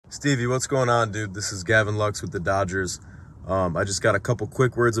Stevie, what's going on, dude? This is Gavin Lux with the Dodgers. I just got a couple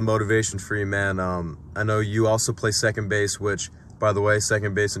quick words of motivation for you, man. I know you also play second base, which, by the way,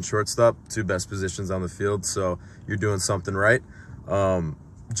 second base and shortstop, two best positions on the field, so you're doing something right.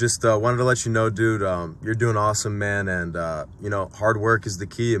 Just wanted to let you know, dude, you're doing awesome, man, and, you know, hard work is the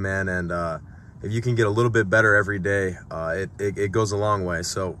key, man, and if you can get a little bit better every day, it goes a long way.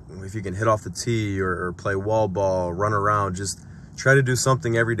 So if you can hit off the tee or play wall ball, run around, just try to do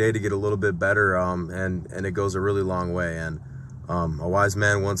something every day to get a little bit better, and it goes a really long way. And a wise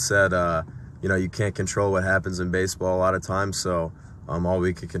man once said, you know, you can't control what happens in baseball a lot of times, so all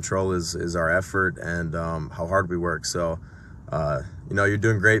we can control is our effort and how hard we work. So, you know, you're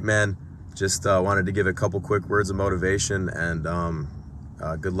doing great, man. Just wanted to give a couple quick words of motivation, and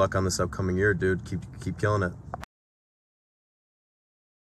good luck on this upcoming year, dude. Keep killing it.